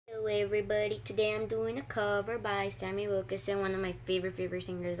everybody, today I'm doing a cover by Sammy Wilk. One of my favorite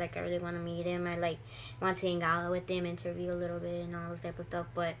singers. Like, I really want to meet him. I like want to hang out with him, interview a little bit and all those type of stuff,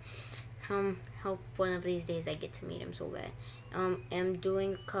 but hope one of these days I get to meet him so bad. I'm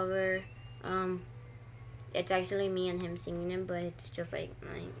doing a cover. It's actually me and him singing it, but it's just like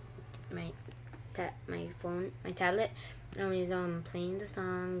my phone, my tablet. He's playing the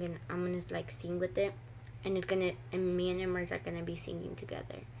song, and I'm gonna like sing with it, and me and him are gonna be singing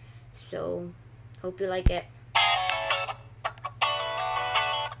together. So hope you like it.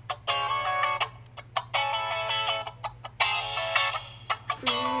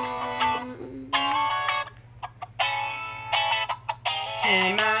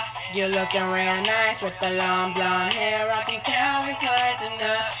 Hey ma, you're looking real nice with the long blonde hair. I can count it close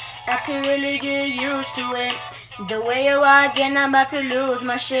enough. I can really get used to it. The way you walk, and I'm about to lose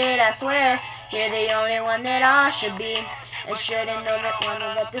my shit, I swear. You're the only one that I should be. I shouldn't know that one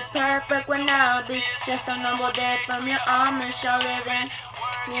of that this perfect when I'll be just a normal day from your arms, you're living.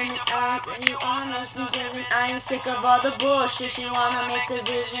 When you honest and living, I am sick of all the bullshit. You wanna make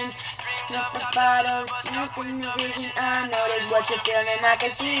decisions. Nothing about us, nothing in your vision. I notice what you're feeling, I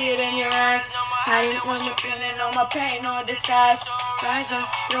can see it in your eyes. I didn't want you feeling no more pain or disguise. Rise on,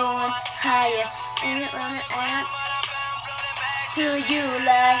 throwing higher, and it running out to you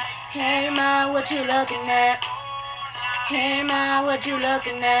like, hey ma, what you looking at? Hey ma, what you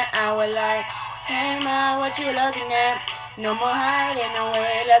looking at? I was like, hey ma, what you looking at? No more hiding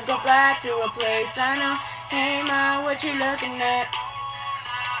away, let's go fly to a place I know. Hey ma, what you looking at?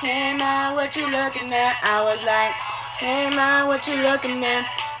 Hey ma, what you looking at? I was like, hey ma, what you looking at?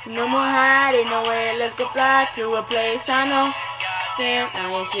 No more hiding away, let's go fly to a place I know. Damn,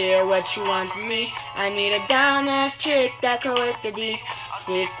 now you hear what you want from me. I need a down-ass chick that can wickedy.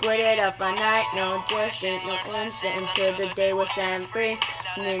 Stick with it up all night, no distance, no instant until the day was set free.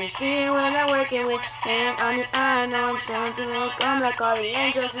 And then you see what I'm working with, hand on your eye, now I'm starting to look. I'm like all the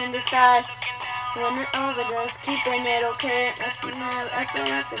angels in disguise. When it overdose, keeping it okay. That's when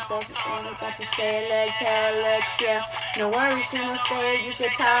that's supposed to stay. Legs, hair, legs, yeah. No worries, no stay. You say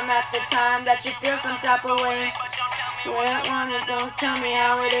time after time that you feel some type of way. What I wanna don't tell me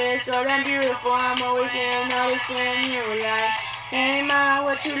how it is. So damn beautiful, I'm always here noticing you like, hey ma,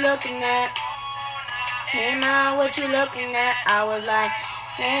 what you looking at? Hey ma, what you looking at? I was like,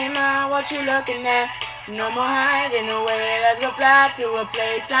 hey ma, what you looking at? No more hiding away, let's go fly to a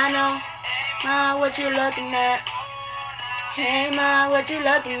place I know. Ma, what you looking at? Hey ma, what you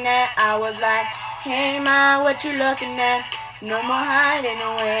looking at? I was like, hey ma, what you looking at? No more hiding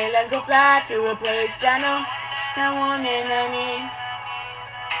away, let's go fly to a place I know. The one that I need,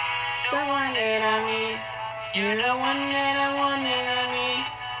 the one that I need. You're the one that I want and I need.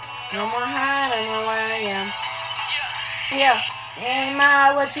 No more hiding away, yeah. Hey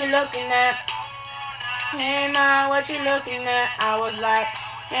ma, what you looking at? Hey ma, what you looking at? I was like,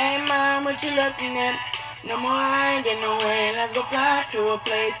 hey ma, what you looking at? No more hiding away, let's go fly to a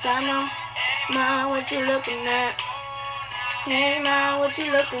place I know. Ma, what you looking at? Hey ma, what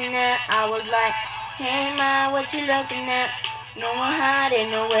you looking at? I was like, hey ma, what you looking at? No more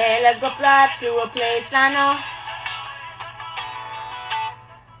hiding away, let's go fly to a place I know.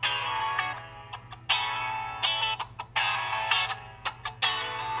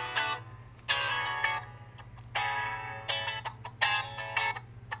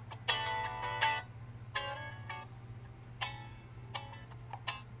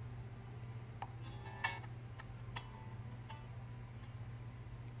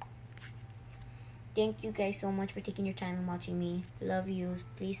 Thank you guys so much for taking your time and watching me. Love yous.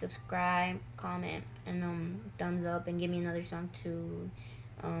 Please subscribe, comment, and thumbs up, and give me another song to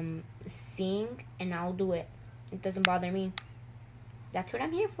sing, and I'll do it. It doesn't bother me. That's what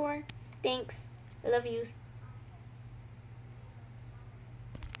I'm here for. Thanks. I love yous.